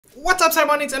What's up,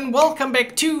 Cybonics, and welcome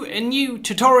back to a new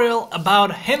tutorial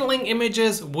about handling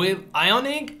images with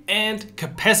Ionic and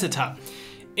Capacitor.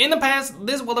 In the past,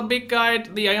 this was a big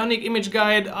guide, the Ionic image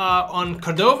guide on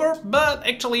Cordova, but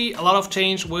actually a lot of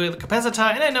change with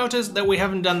Capacitor, and I noticed that we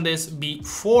haven't done this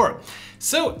before.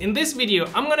 So in this video,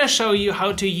 I'm gonna show you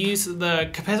how to use the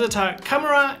Capacitor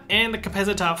camera and the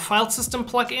Capacitor Filesystem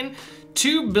plugin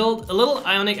to build a little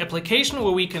Ionic application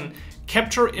where we can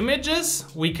capture images,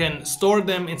 we can store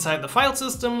them inside the file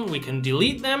system, we can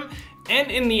delete them,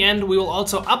 and in the end we will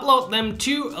also upload them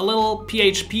to a little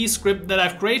PHP script that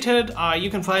I've created. You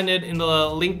can find it in the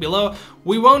link below.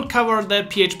 We won't cover that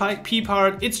PHP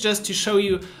part, it's just to show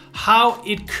you how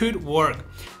it could work.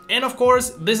 And of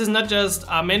course, this is not just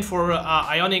meant for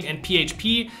Ionic and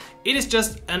PHP, it is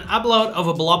just an upload of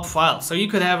a blob file. So you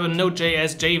could have a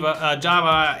Node.js,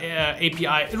 Java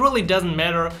API, it really doesn't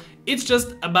matter. It's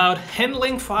just about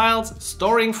handling files,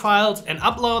 storing files, and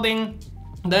uploading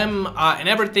them and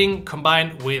everything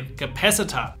combined with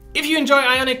Capacitor. If you enjoy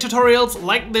Ionic tutorials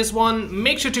like this one,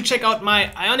 make sure to check out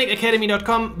my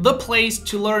ionicacademy.com, the place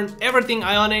to learn everything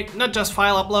Ionic, not just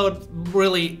file upload,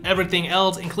 really everything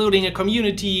else, including a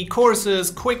community,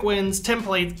 courses, quick wins,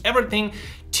 templates, everything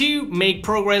to make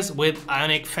progress with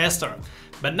Ionic faster.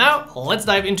 But now let's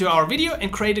dive into our video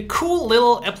and create a cool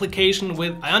little application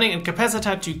with Ionic and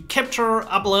Capacitor to capture,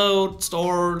 upload,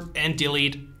 store, and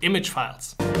delete image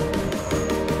files.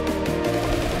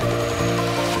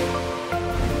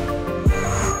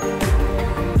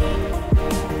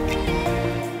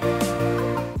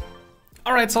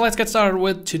 Alright, so let's get started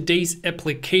with today's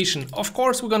application. Of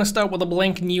course, we're gonna start with a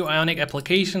blank new Ionic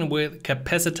application with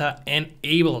Capacitor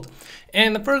enabled.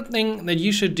 And the first thing that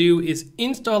you should do is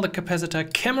install the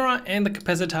Capacitor camera and the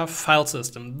Capacitor file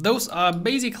system. Those are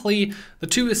basically the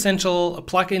two essential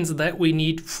plugins that we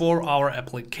need for our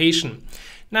application.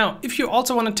 Now, if you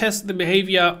also want to test the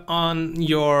behavior on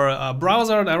your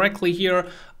browser directly here,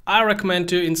 I recommend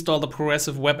to install the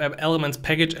Progressive Web App Elements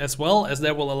package as well, as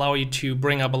that will allow you to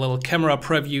bring up a little camera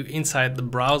preview inside the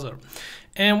browser.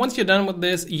 And once you're done with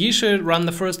this, you should run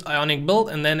the first Ionic build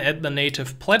and then add the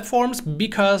native platforms,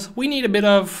 because we need a bit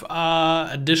of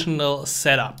additional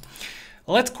setup.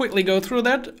 Let's quickly go through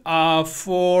that.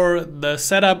 For the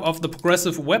setup of the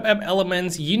Progressive Web App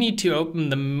Elements, you need to open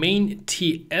the main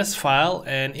TS file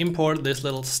and import this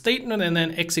little statement and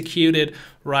then execute it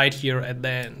right here at the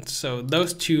end. So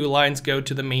those two lines go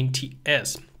to the main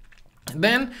TS.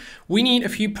 Then we need a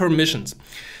few permissions.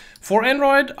 For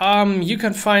Android, you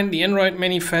can find the Android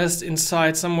manifest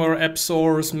inside somewhere, app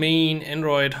source, main,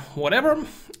 Android, whatever.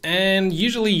 And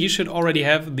usually you should already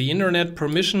have the internet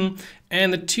permission,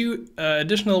 and the two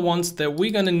additional ones that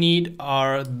we're gonna need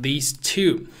are these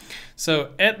two.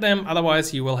 So add them,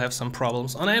 otherwise you will have some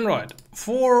problems on Android.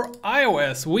 For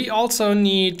iOS, we also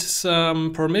need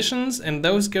some permissions, and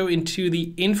those go into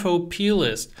the info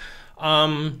plist.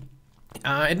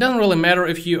 It doesn't really matter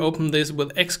if you open this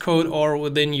with Xcode or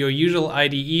within your usual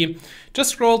IDE.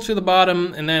 Just scroll to the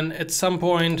bottom, and then at some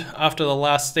point after the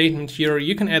last statement here,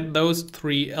 you can add those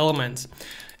three elements.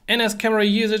 NS camera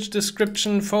usage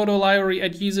description, photo library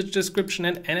at usage description,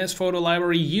 and NS photo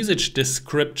library usage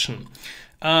description.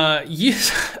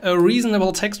 Use a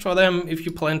reasonable text for them if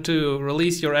you plan to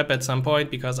release your app at some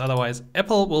point, because otherwise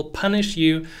Apple will punish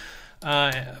you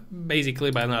basically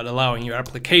by not allowing your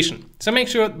application. So make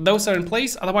sure those are in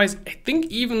place, otherwise I think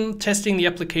even testing the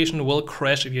application will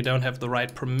crash if you don't have the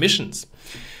right permissions.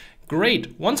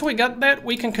 Great, once we got that,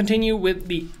 we can continue with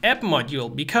the app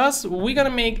module, because we're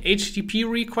gonna make HTTP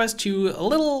requests to a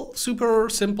little super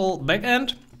simple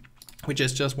backend, which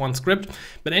is just one script.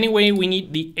 But anyway, we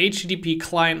need the HTTP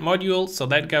client module, so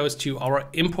that goes to our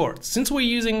imports. Since we're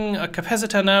using a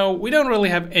Capacitor now, we don't really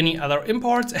have any other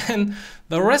imports, and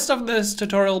the rest of this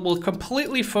tutorial will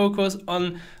completely focus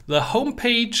on the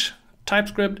homepage,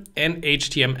 TypeScript, and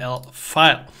HTML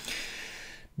file.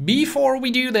 Before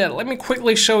we do that, let me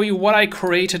quickly show you what I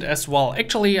created as well.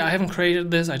 Actually, I haven't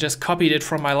created this, I just copied it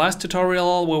from my last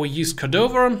tutorial where we used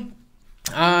Cordova.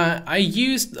 I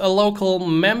used a local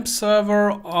MEMP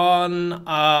server on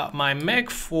my Mac.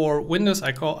 For Windows,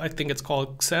 I think it's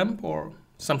called XAMPP or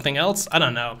something else, I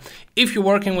don't know. If you're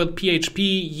working with PHP,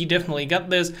 you definitely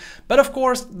got this. But of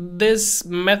course, this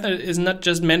method is not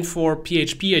just meant for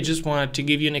PHP. I just wanted to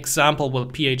give you an example with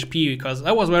PHP, because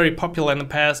that was very popular in the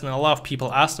past and a lot of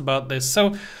people asked about this.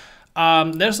 So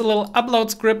there's a little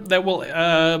upload script that will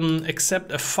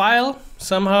accept a file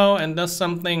somehow and does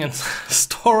something and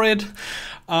store it.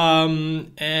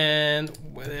 And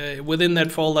within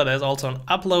that folder, there's also an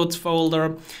uploads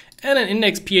folder and an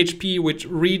index.php, which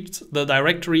reads the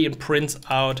directory and prints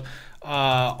out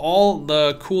all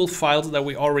the cool files that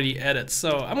we already added.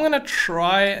 So I'm gonna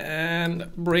try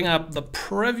and bring up the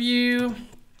preview.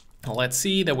 Let's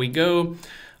see, there we go.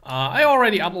 I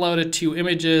already uploaded 2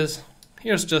 images.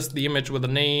 Here's just the image with a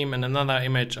name and another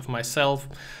image of myself.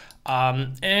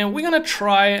 And we're gonna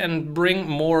try and bring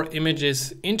more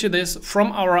images into this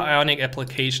from our Ionic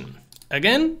application.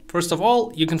 Again, first of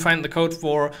all, you can find the code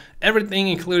for everything,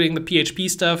 including the PHP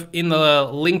stuff, in the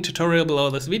link tutorial below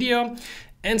this video.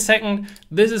 And second,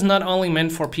 this is not only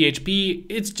meant for PHP,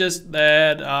 it's just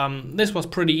that this was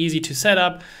pretty easy to set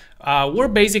up. We're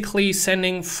basically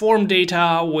sending form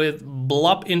data with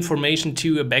blob information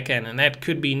to a backend, and that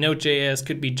could be Node.js,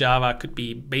 could be Java, could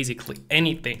be basically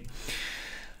anything.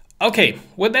 Okay,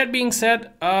 with that being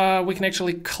said, we can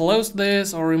actually close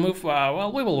this or remove,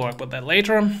 well, we will work with that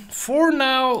later. For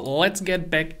now, let's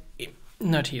get back,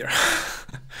 not here.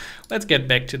 Let's get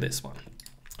back to this one.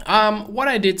 What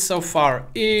I did so far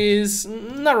is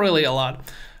not really a lot.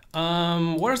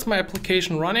 Where's my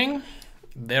application running?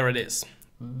 There it is.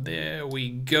 There we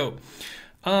go.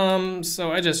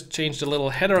 So I just changed a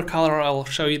little header color. I'll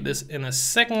show you this in a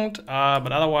second,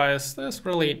 but otherwise there's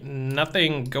really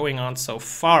nothing going on so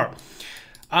far.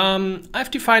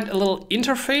 I've defined a little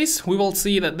interface. We will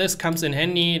see that this comes in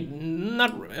handy.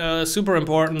 Not super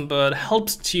important, but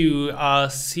helps to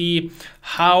see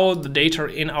how the data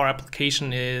in our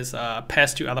application is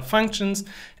passed to other functions.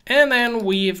 And then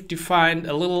we've defined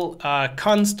a little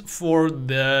const for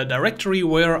the directory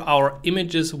where our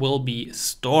images will be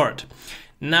stored.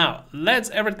 Now, that's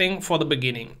everything for the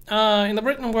beginning. In the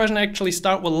written version, I actually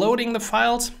start with loading the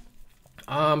files.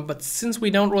 But since we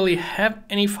don't really have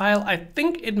any file, I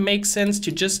think it makes sense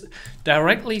to just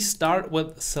directly start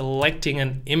with selecting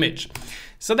an image.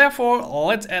 So therefore,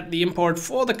 let's add the import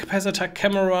for the capacitor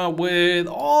camera with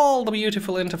all the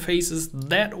beautiful interfaces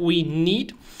that we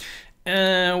need.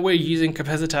 We're using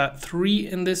capacitor 3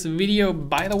 in this video,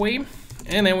 by the way.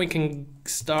 And then we can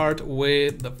start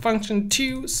with the function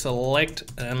to select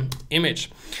an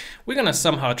image. We're gonna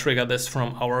somehow trigger this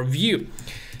from our view.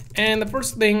 And the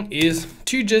first thing is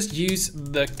to just use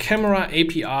the camera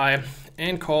API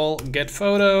and call get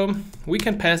photo. We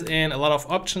can pass in a lot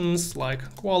of options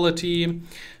like quality.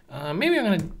 Maybe I'm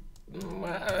gonna,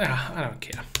 I don't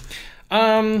care.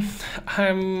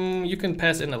 You can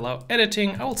pass in allow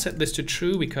editing. I will set this to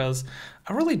true because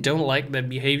I really don't like that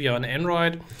behavior on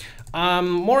Android.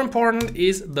 More important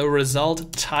is the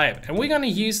result type, and we're gonna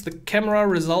use the camera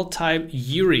result type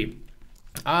URI.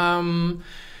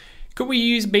 Could we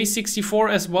use base64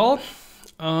 as well?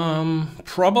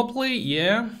 Probably,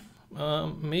 yeah.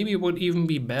 Maybe it would even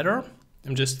be better.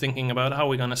 I'm just thinking about how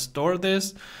we're gonna store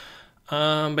this.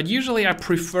 But usually I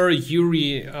prefer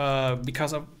URI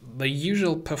because of the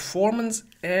usual performance,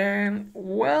 and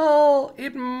well,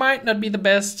 it might not be the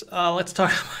best. Let's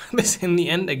talk about this in the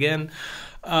end again.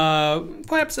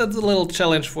 Perhaps that's a little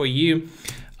challenge for you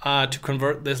to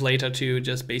convert this later to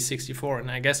just base64,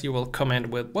 and I guess you will comment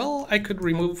with, well, I could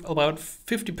remove about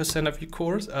 50% of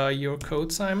your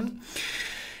code, Simon.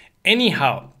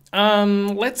 Anyhow,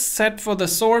 let's set for the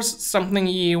source something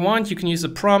you want. You can use a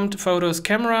prompt, photos,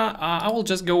 camera. I will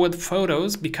just go with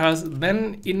photos because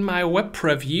then in my web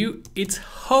preview, it's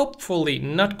hopefully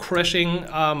not crashing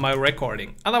my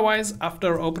recording. Otherwise,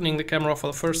 after opening the camera for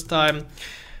the first time,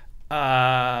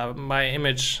 my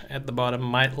image at the bottom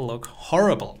might look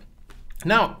horrible.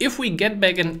 Now, if we get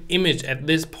back an image at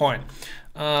this point,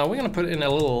 we're gonna put in a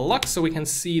little lock so we can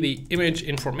see the image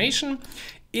information.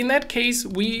 In that case,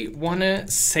 we wanna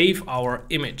save our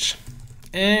image.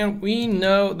 And we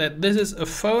know that this is a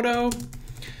photo,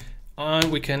 and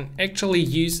we can actually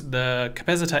use the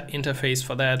capacitor interface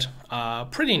for that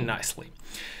pretty nicely.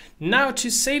 Now to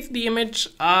save the image,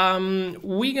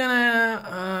 we're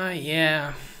gonna,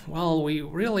 yeah, well, we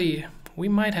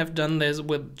might have done this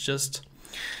with just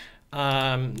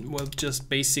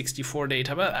base64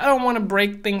 data, but I don't want to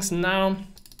break things now,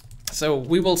 so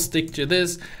we will stick to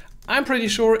this. I'm pretty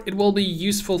sure it will be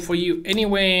useful for you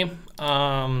anyway,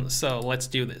 so let's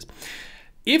do this.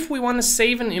 If we want to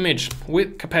save an image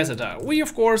with capacitor, we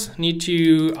of course need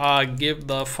to give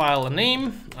the file a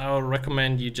name. I would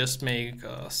recommend you just make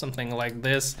something like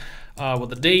this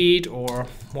with a date or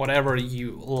whatever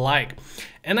you like.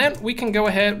 And then we can go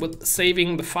ahead with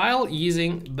saving the file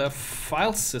using the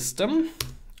Filesystem,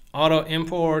 auto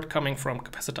import coming from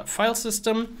capacitor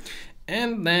Filesystem,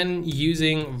 and then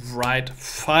using write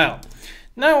file.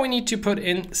 Now we need to put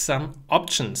in some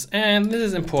options, and this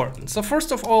is important. So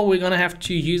first of all, we're gonna have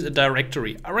to use a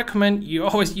directory. I recommend you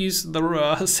always use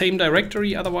the same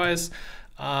directory, otherwise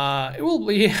it will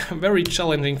be very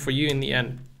challenging for you in the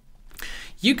end.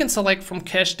 You can select from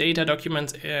cache data,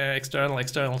 documents,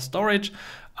 external storage.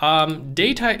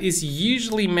 Data is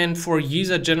usually meant for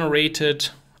user-generated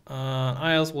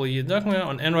iOS will use document.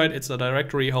 On Android, it's a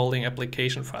directory holding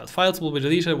application files. Files will be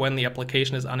deleted when the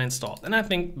application is uninstalled. And I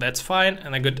think that's fine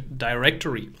and a good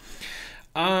directory.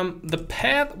 The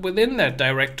path within that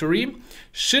directory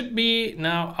should be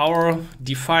now our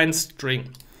defined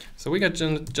string. So we got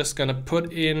just gonna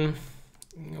put in,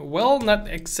 well, not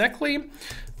exactly.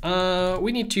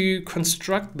 We need to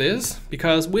construct this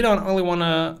because we don't only want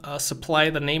to supply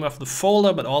the name of the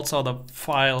folder, but also the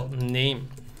file name.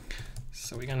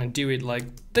 So we're gonna do it like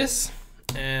this,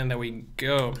 and there we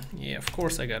go. Yeah, of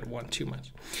course I got one too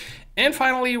much. And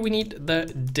finally, we need the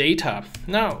data.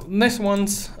 Now, this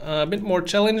one's a bit more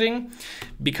challenging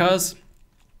because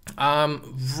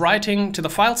writing to the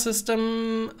file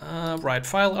system, write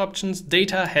file options,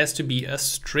 data has to be a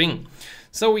string.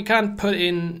 So we can't put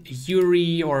in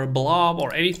URI or a blob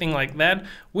or anything like that.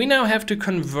 We now have to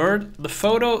convert the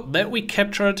photo that we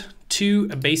captured to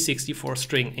a base64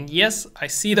 string. And yes, I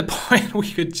see the point.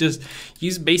 We could just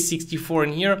use base64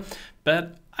 in here,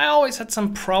 but I always had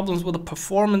some problems with the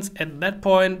performance at that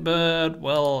point, but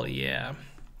well, yeah,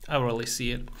 I really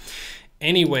see it.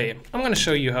 Anyway, I'm gonna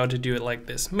show you how to do it like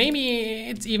this. Maybe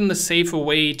it's even the safer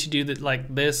way to do it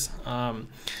like this.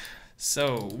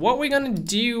 So what we're gonna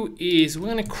do is we're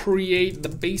gonna create the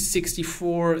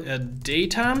base64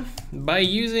 data by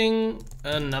using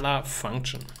another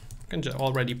function. I can just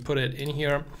already put it in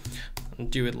here and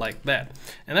do it like that.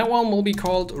 And that one will be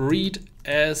called read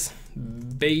as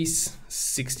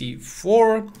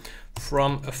base64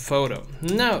 from a photo.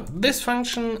 Now, this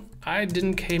function I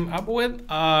didn't came up with.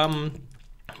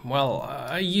 Well,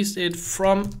 I used it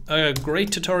from a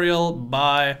great tutorial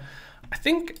by, I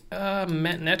think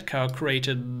Matt Netkow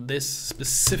created this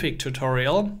specific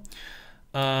tutorial.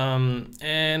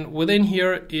 And within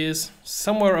here is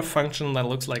somewhere a function that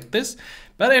looks like this.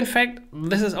 But in fact,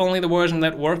 this is only the version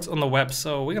that works on the web.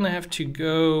 So we're gonna have to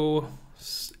go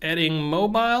adding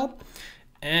mobile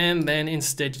and then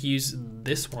instead use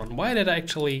this one. Why did I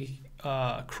actually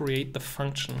create the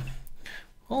function?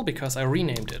 Well, because I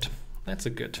renamed it. That's a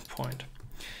good point.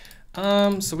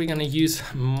 So we're gonna use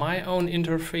my own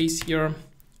interface here.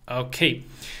 Okay,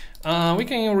 we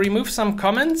can remove some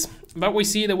comments, but we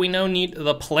see that we now need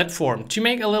the platform to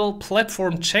make a little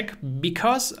platform check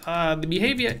because the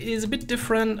behavior is a bit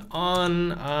different on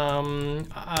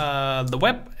the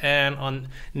web and on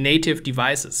native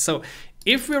devices. So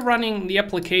if we're running the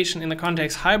application in the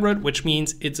context hybrid, which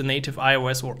means it's a native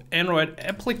iOS or Android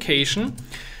application,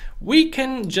 we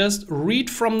can just read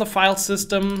from the file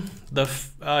system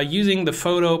using the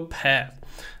photo path.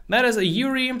 That is a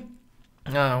URI,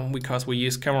 because we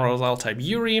use camera result type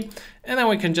URI, and then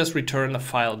we can just return the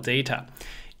file data.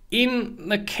 In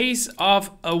the case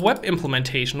of a web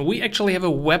implementation, we actually have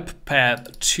a web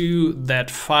path to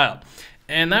that file.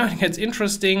 And now it gets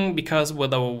interesting because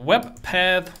with a web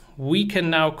path, we can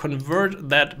now convert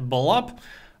that blob,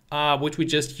 which we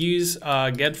just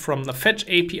get from the fetch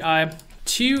API,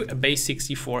 to a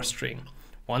base64 string.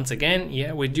 Once again,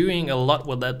 yeah, we're doing a lot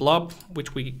with that blob,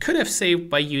 which we could have saved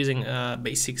by using a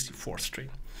base64 string.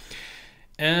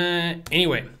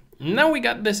 Anyway, now we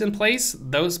got this in place.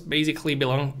 Those basically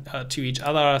belong to each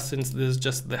other since this is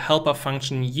just the helper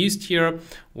function used here,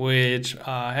 which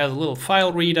has a little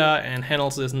file reader and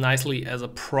handles this nicely as a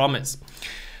promise.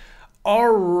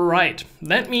 All right,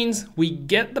 that means we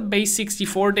get the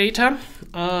base64 data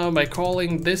by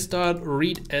calling this dot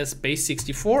read as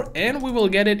base64, and we will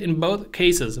get it in both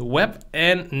cases, web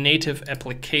and native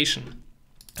application.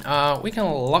 We can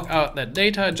log out that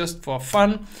data just for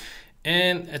fun,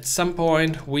 and at some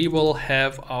point we will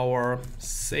have our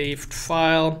saved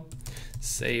file.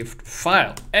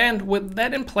 And with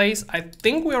that in place, I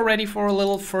think we're ready for a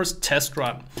little first test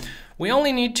run. We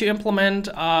only need to implement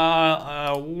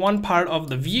one part of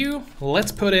the view.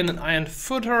 Let's put in an ion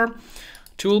footer,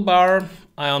 toolbar,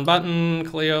 ion button,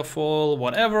 clear, full,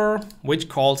 whatever, which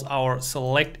calls our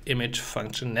select image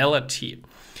functionality.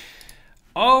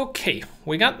 Okay,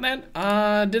 we got that.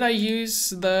 Did I use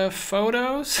the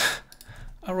photos?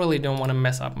 I really don't want to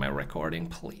mess up my recording,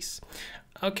 please.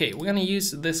 Okay, we're gonna use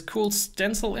this cool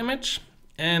stencil image,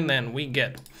 and then we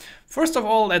get, first of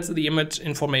all, that's the image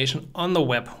information on the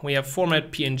web. We have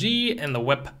format PNG and the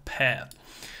web path.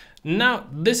 Now,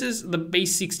 this is the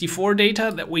base64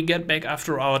 data that we get back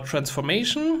after our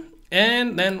transformation,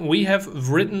 and then we have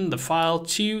written the file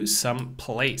to some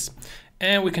place.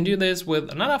 And we can do this with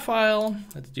another file.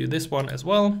 Let's do this one as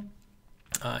well.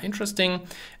 Interesting.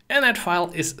 And that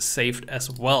file is saved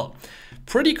as well.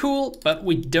 Pretty cool, but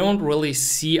we don't really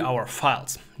see our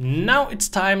files. Now it's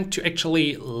time to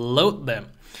actually load them.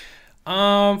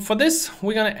 For this,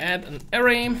 we're gonna add an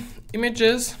array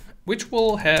images, which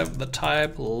will have the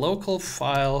type local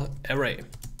file array.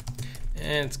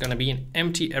 And it's gonna be an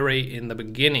empty array in the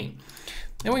beginning.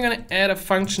 Then we're gonna add a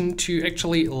function to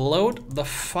actually load the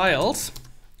files.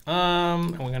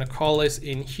 And we're gonna call this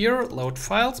in here, load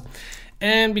files.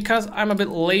 And because I'm a bit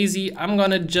lazy, I'm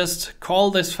gonna just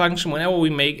call this function whenever we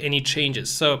make any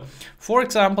changes. So for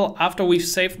example, after we've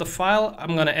saved the file,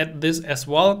 I'm gonna add this as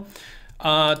well.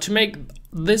 To make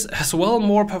this as well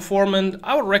more performant,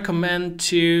 I would recommend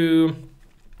to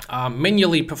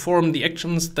manually perform the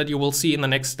actions that you will see in the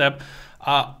next step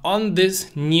on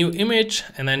this new image,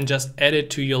 and then just add it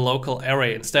to your local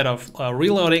array instead of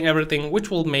reloading everything,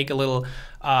 which will make a little,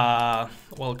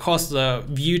 well, cause the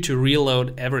view to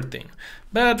reload everything.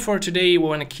 But for today, we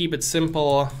want to keep it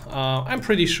simple. I'm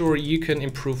pretty sure you can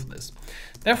improve this.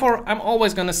 Therefore, I'm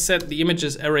always going to set the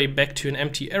images array back to an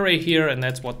empty array here, and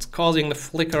that's what's causing the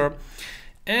flicker.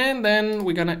 And then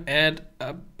we're going to add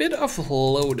a bit of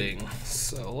loading.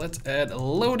 So let's add a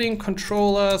loading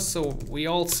controller so we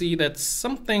all see that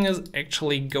something is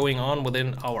actually going on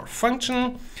within our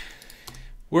function.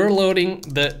 We're loading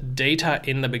the data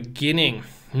in the beginning.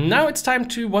 Now it's time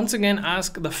to once again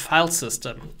ask the file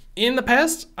system. In the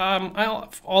past,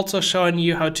 I've also shown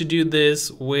you how to do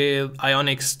this with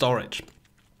Ionic storage.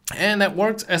 And that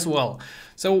works as well.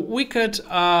 So we could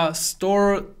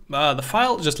store the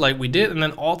file just like we did, and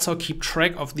then also keep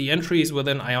track of the entries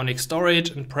within Ionic storage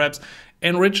and perhaps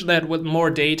enrich that with more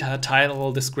data,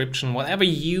 title, description, whatever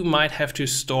you might have to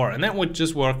store, and that would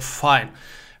just work fine.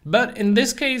 But in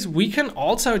this case, we can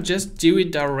also just do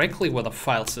it directly with a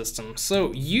file system.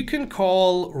 So you can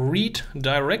call read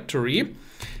directory,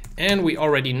 and we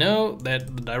already know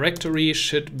that the directory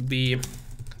should be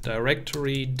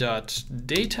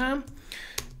directory.data,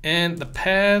 and the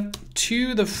path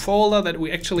to the folder that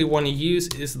we actually want to use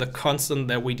is the constant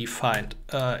that we defined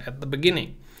at the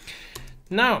beginning.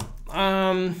 Now,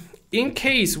 in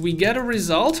case we get a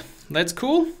result, that's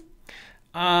cool.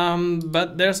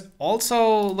 But there's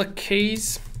also the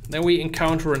case that we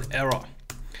encounter an error.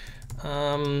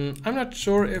 I'm not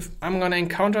sure if I'm gonna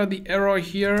encounter the error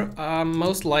here.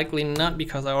 Most likely not,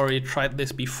 because I already tried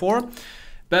this before.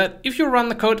 But if you run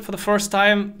the code for the first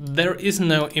time, there is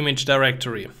no image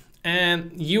directory,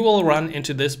 and you will run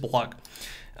into this block.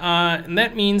 And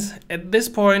that means at this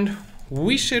point,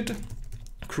 we should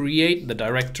create the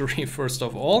directory first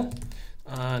of all.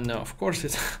 No, of course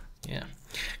it's, yeah.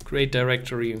 Create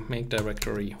directory, make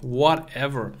directory,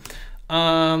 whatever.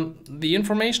 The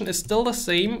information is still the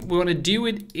same. We want to do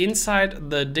it inside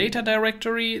the data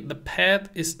directory. The path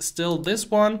is still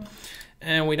this one,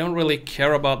 and we don't really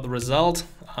care about the result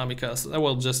because that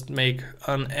will just make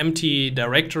an empty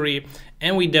directory,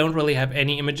 and we don't really have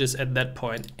any images at that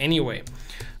point anyway.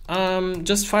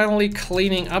 Just finally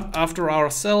cleaning up after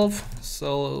ourselves.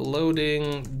 So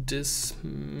loading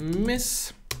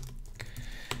dismiss.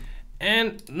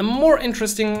 And the more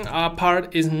interesting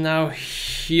part is now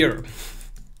here.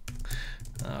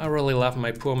 I really love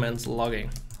my poor man's logging.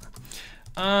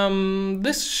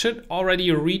 This should already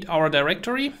read our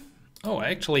directory. Oh, I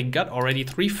actually got already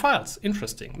 3 files.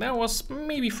 Interesting. That was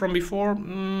maybe from before.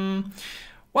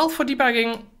 Well, for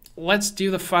debugging, let's do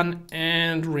the fun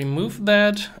and remove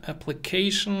that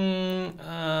application.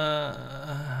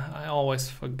 I always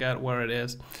forget where it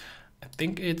is. I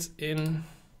think it's in...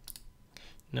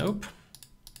 Nope,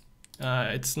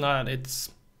 it's not.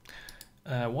 It's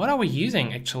what are we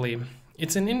using actually?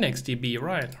 It's in IndexedDB,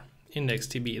 right?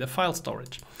 IndexedDB, the file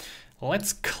storage.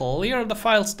 Let's clear the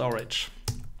file storage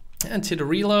and hit a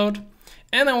reload,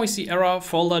 and then we see error,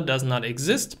 folder does not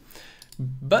exist.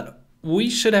 But we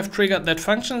should have triggered that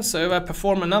function, so if I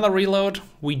perform another reload,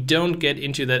 we don't get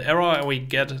into that error and we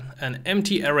get an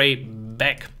empty array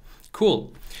back.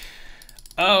 Cool.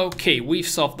 Okay, we've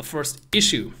solved the first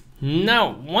issue.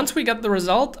 Now, once we got the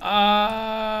result,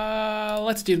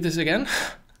 let's do this again,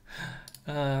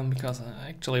 because I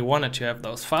actually wanted to have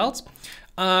those files.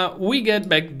 We get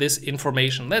back this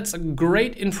information. That's a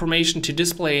great information to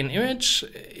display an image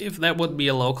if that would be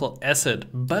a local asset,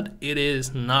 but it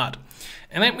is not.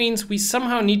 And that means we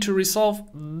somehow need to resolve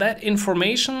that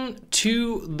information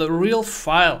to the real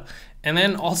file, and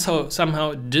then also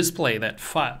somehow display that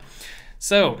file.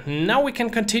 So now we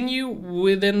can continue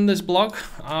within this block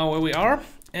where we are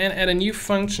and add a new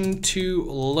function to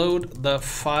load the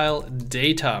file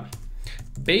data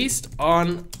based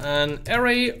on an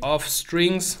array of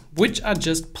strings which are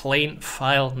just plain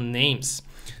file names.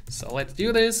 So let's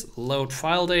do this, load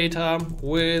file data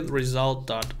with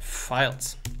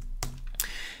result.files.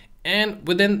 And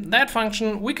within that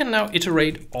function, we can now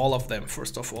iterate all of them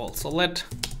first of all. So let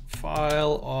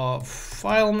file of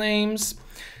file names.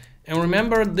 And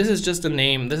remember, this is just a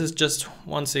name. This is just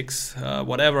 16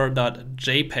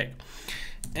 whatever.jpg.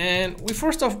 And we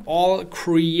first of all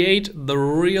create the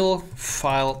real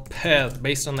file path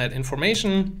based on that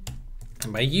information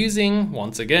by using,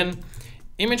 once again,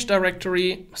 image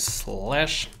directory /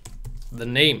 the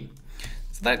name.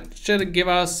 So that should give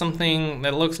us something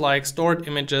that looks like stored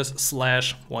images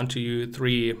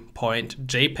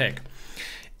 /123.jpg.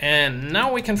 And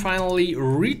now we can finally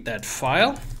read that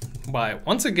file by,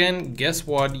 once again, guess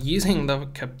what, using the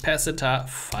Capacitor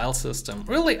file system.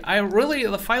 Really,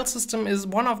 the file system is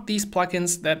one of these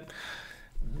plugins that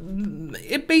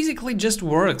it basically just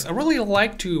works. I really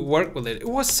like to work with it. It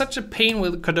was such a pain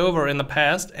with Cordova in the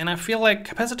past, and I feel like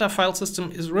Capacitor file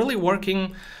system is really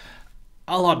working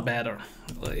a lot better.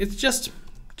 It's just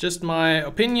my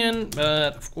opinion,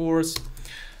 but of course,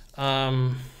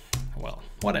 well,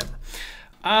 whatever.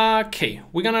 Okay,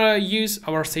 we're gonna use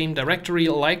our same directory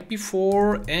like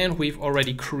before, and we've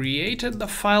already created the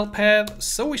file path,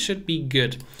 so we should be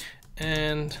good.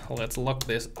 And let's log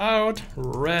this out.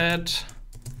 Read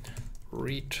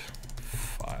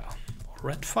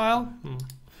file.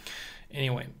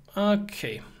 Anyway,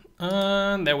 okay,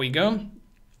 there we go.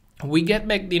 We get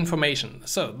back the information.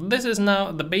 So this is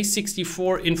now the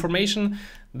base64 information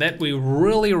that we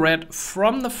really read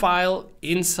from the file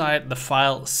inside the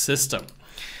file system.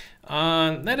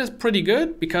 That is pretty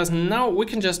good, because now we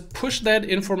can just push that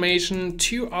information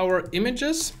to our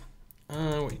images.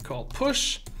 We call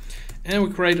push, and we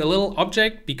create a little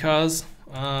object because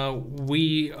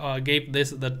we gave this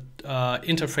the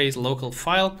interface local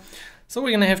file. So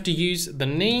we're gonna have to use the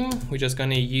name. We're just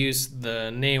gonna use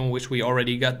the name which we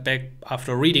already got back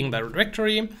after reading the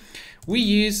directory. We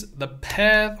use the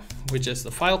path, which is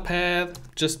the file path,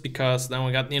 just because then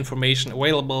we got the information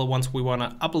available once we want to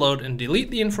upload and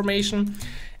delete the information.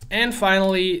 And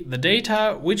finally, the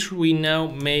data, which we now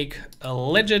make a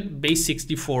legit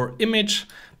base64 image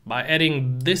by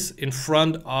adding this in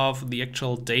front of the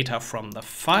actual data from the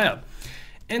file.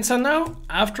 And so now,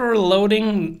 after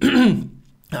loading,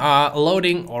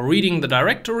 loading or reading the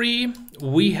directory,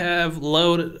 we have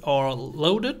loaded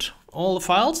all the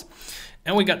files.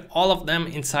 And we got all of them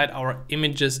inside our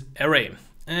images array.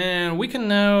 And we can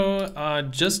now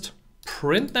just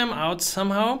print them out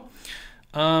somehow.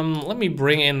 Let me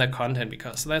bring in the content,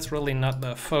 because that's really not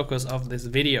the focus of this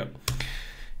video.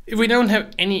 If we don't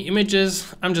have any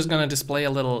images, I'm just gonna display a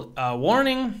little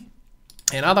warning.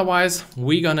 And otherwise,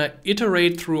 we're gonna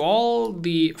iterate through all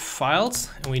the files,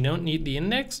 and we don't need the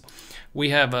index.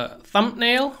 We have a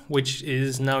thumbnail, which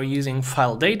is now using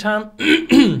file data.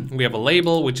 We have a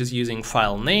label, which is using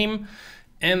file name.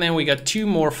 And then we got two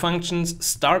more functions,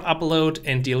 start upload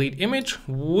and delete image,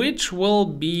 which will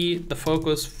be the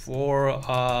focus for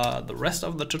the rest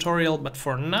of the tutorial. But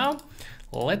for now,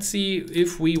 let's see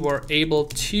if we were able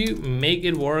to make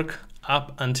it work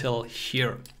up until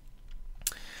here.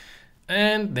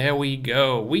 And there we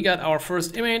go. We got our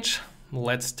first image.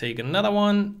 Let's take another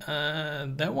one.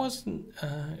 That was,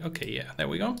 okay, yeah, there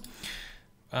we go.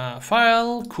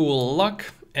 File, cool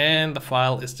lock, and the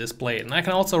file is displayed. And I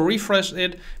can also refresh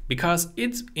it because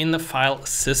it's in the file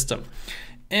system.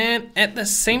 And at the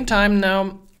same time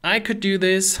now, I could do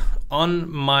this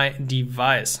on my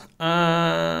device.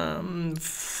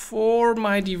 For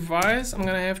my device, I'm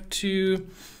gonna have to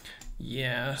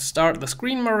start the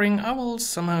screen mirroring. I will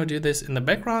somehow do this in the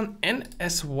background, and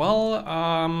as well,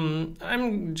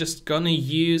 I'm just gonna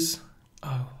use,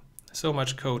 oh, so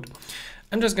much code.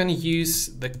 I'm just gonna use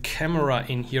the camera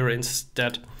in here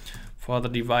instead for the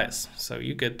device. So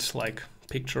you get like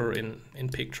picture in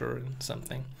picture and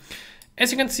something.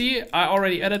 As you can see, I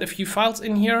already added a few files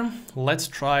in here. Let's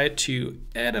try to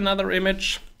add another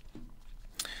image.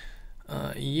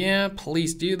 Yeah,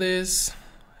 please do this.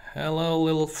 Hello,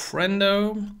 little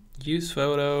friendo, use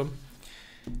photo.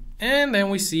 And then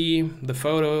we see the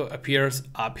photo appears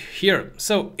up here.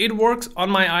 So it works on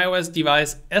my iOS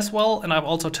device as well. And I've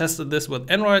also tested this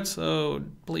with Android. So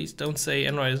please don't say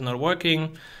Android is not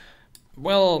working.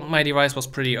 Well, my device was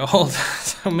pretty old.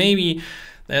 So maybe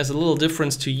there's a little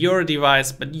difference to your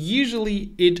device, but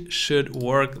usually it should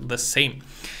work the same.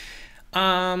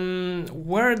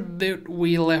 Where did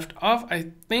we left off?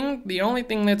 I think the only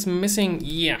thing that's missing,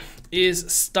 is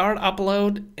start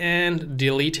upload and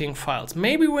deleting files.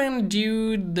 Maybe we're gonna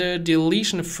do the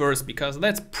deletion first because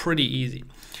that's pretty easy.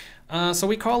 So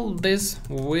we call this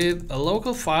with a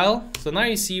local file. So now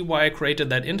you see why I created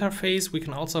that interface. We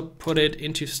can also put it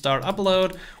into start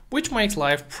upload, which makes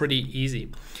life pretty easy.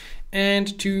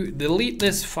 And to delete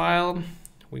this file,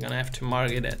 we're gonna have to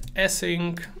mark it as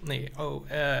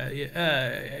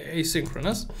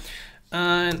asynchronous.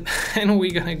 And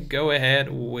we're gonna go ahead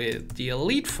with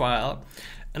delete file.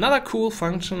 Another cool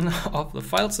function of the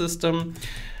file system.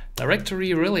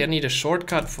 Directory, really I need a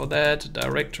shortcut for that.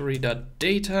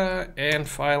 Directory.data, and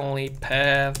finally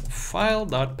path,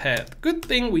 file.path. Good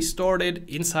thing we stored it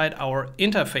inside our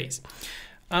interface.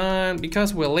 And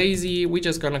because we're lazy, we're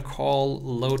just gonna call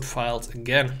load files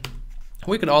again.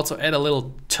 We could also add a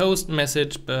little toast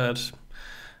message, but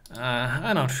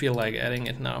I don't feel like adding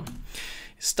it now.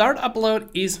 Start upload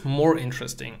is more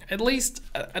interesting, at least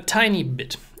a tiny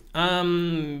bit.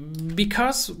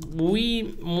 Because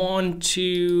we want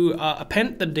to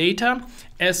append the data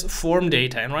as form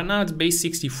data, and right now it's base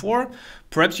 64.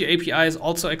 Perhaps your API is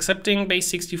also accepting base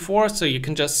 64, so you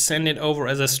can just send it over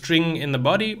as a string in the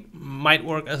body. Might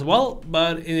work as well,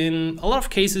 but in a lot of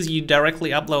cases you directly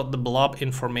upload the blob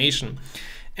information.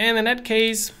 And in that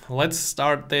case, let's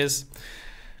start this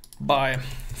by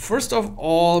first of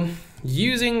all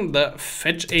using the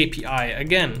fetch API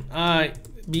again.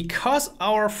 Because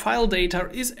our file data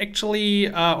is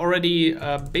actually already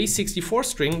a base 64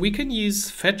 string, we can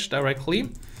use fetch directly.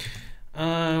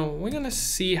 We're gonna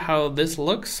see how this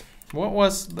looks. What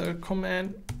was the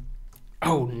command?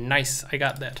 Oh, nice, I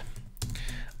got that.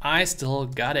 I still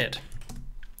got it.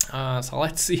 So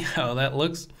let's see how that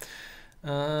looks.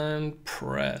 And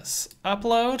press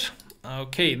upload.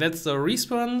 Okay, that's the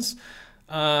response.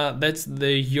 That's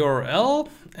the URL,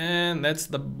 and that's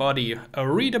the body, a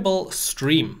readable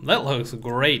stream. That looks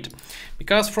great,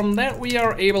 because from that we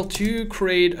are able to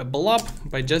create a blob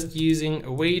by just using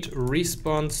await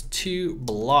response to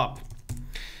blob.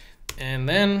 And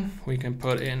then we can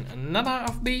put in another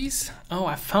of these. Oh,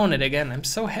 I found it again. I'm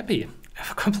so happy.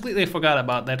 I completely forgot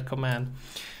about that command.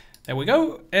 There we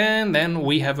go. And then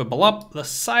we have a blob. The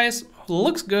size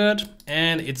looks good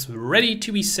and it's ready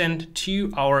to be sent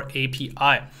to our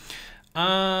API.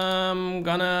 I'm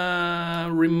gonna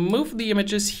remove the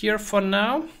images here for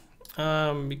now,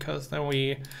 because then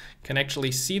we can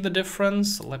actually see the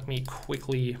difference. Let me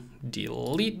quickly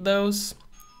delete those.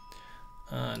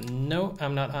 No,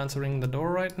 I'm not answering the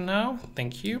door right now.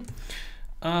 Thank you.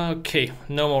 Okay,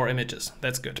 no more images.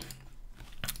 That's good.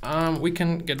 We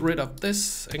can get rid of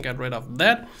this and get rid of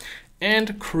that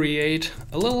and create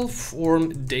a little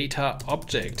form data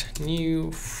object.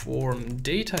 New form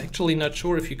data. Actually not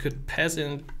sure if you could pass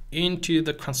it into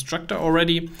the constructor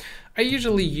already. I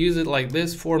usually use it like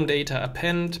this, form data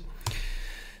append.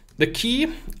 The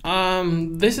key,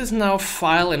 this is now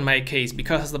file in my case,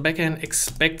 because the backend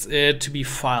expects it to be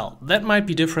file. That might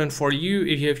be different for you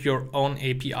if you have your own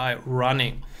API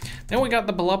running. Then we got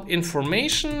the blob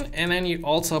information, and then you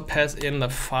also pass in the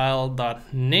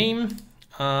file.name,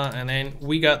 and then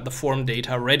we got the form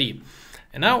data ready.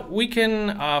 And now we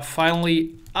can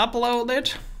finally upload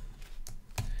it.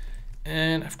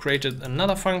 And I've created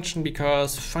another function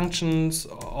because functions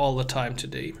all the time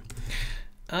today.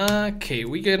 Okay,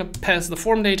 we're gonna pass the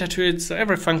form data to it. So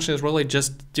every function is really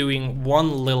just doing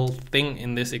one little thing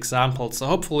in this example. So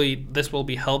hopefully this will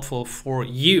be helpful for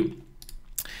you.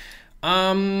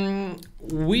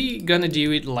 We're gonna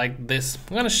do it like this.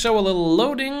 I'm gonna show a little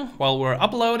loading while we're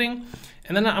uploading,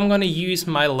 and then I'm gonna use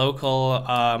my local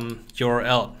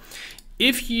URL.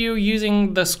 If you're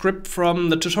using the script from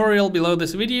the tutorial below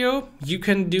this video, you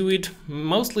can do it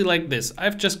mostly like this.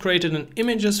 I've just created an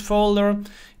images folder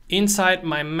inside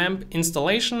my MEMP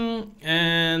installation,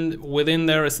 and within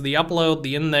there is the upload,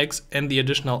 the index, and the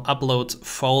additional uploads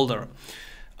folder.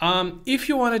 If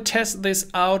you want to test this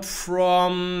out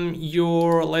from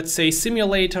your, let's say,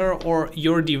 simulator or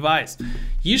your device,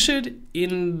 you should,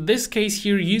 in this case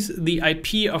here, use the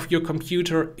IP of your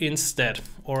computer instead,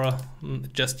 or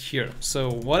just here. So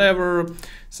whatever,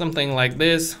 something like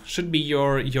this should be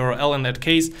your URL in that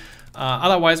case.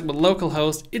 Otherwise, with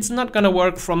localhost, it's not going to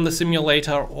work from the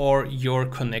simulator or your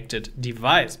connected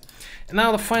device. And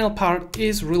now the final part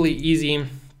is really easy.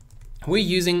 We're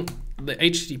using the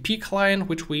HTTP client,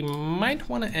 which we might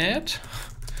want to add.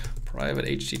 Private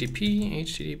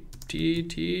HTTP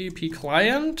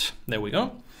client. There we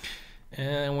go.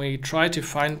 And we try to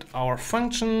find our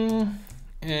function,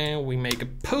 and we make a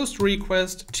post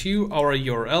request to our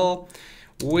URL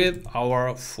with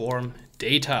our form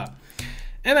data.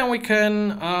 And then we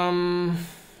can,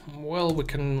 we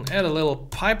can add a little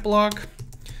pipe block.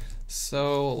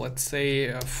 So let's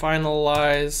say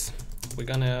finalize. We're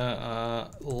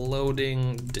gonna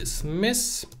loading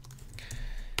dismiss,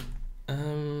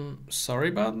 Sorry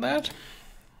about that.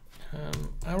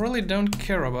 I really don't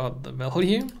care about the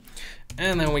value.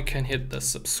 And then we can hit the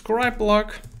subscribe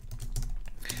block.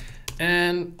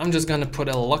 And I'm just gonna put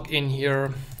a lock in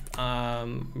here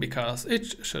because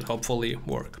it should hopefully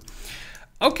work.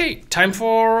 Okay, time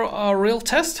for a real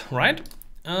test, right?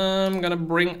 I'm gonna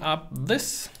bring up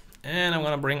this and I'm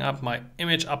gonna bring up my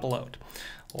image upload.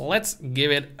 Let's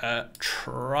give it a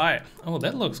try. Oh,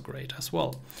 that looks great as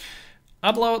well.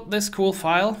 Upload this cool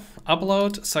file,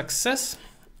 upload success,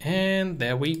 and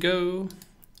there we go.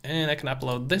 And I can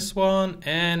upload this one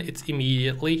and it's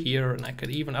immediately here, and I could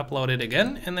even upload it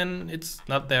again and then it's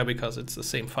not there because it's the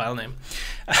same file name.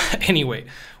 Anyway,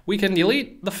 we can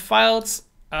delete the files,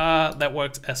 that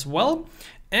works as well.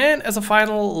 And as a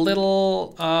final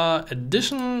little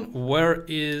addition, where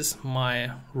is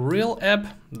my real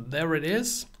app? There it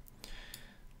is.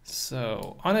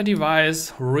 So on a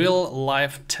device, real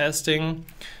life testing.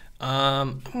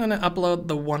 I'm gonna upload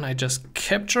the one I just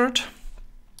captured.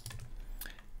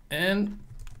 And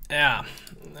yeah,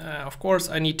 of course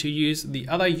I need to use the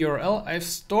other URL. I've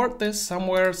stored this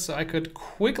somewhere so I could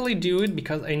quickly do it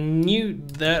because I knew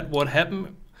that would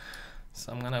happen.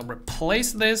 So I'm gonna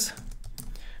replace this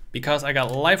because I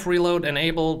got live reload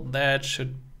enabled. That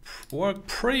should work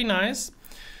pretty nice.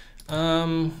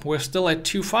 We're still at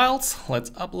 2 files.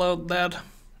 Let's upload that.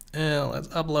 And let's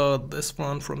upload this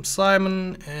one from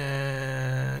Simon,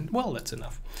 and well, that's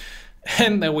enough.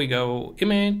 And there we go,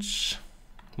 image,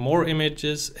 more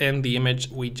images, and the image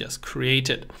we just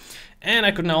created. And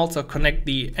I could now also connect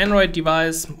the Android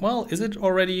device. Well, is it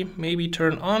already maybe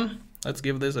turned on? Let's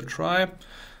give this a try.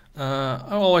 I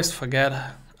always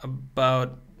forget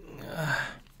about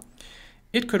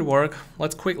it could work.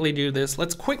 Let's quickly do this.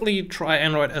 Let's quickly try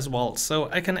Android as well, so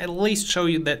I can at least show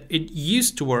you that it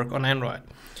used to work on Android.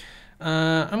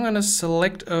 I'm gonna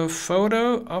select a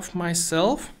photo of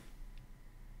myself.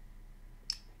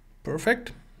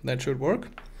 Perfect, that should work.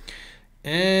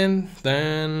 And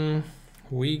then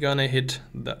we're gonna hit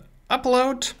the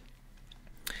upload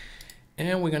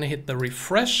and we're gonna hit the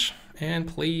refresh, and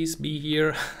please be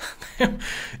here.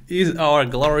 Is our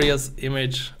glorious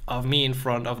image of me in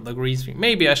front of the green screen.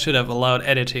 Maybe I should have allowed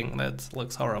editing, that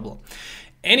looks horrible.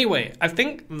 Anyway, I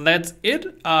think that's it.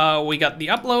 We got the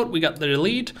upload, we got the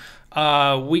delete,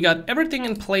 we got everything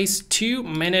in place to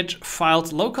manage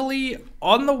files locally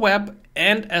on the web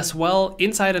and as well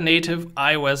inside a native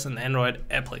iOS and Android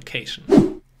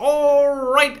application.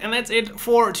 Alright, and that's it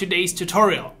for today's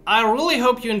tutorial. I really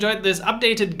hope you enjoyed this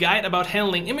updated guide about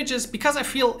handling images, because I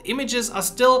feel images are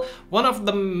still one of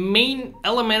the main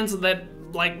elements that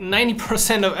like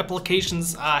 90% of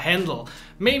applications handle.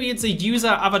 Maybe it's a user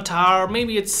avatar,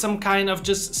 maybe it's some kind of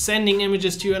just sending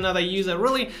images to another user.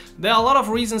 Really, there are a lot of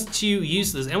reasons to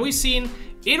use this, and we've seen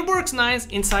it works nice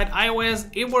inside iOS,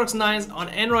 it works nice on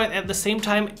Android at the same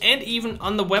time, and even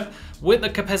on the web with the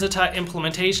Capacitor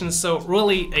implementation. So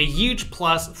really a huge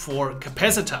plus for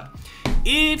Capacitor.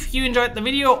 If you enjoyed the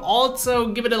video, also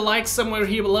give it a like somewhere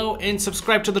here below and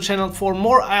subscribe to the channel for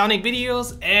more Ionic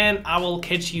videos, and I will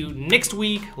catch you next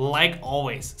week like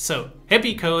always. So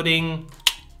happy coding,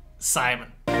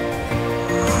 Simon.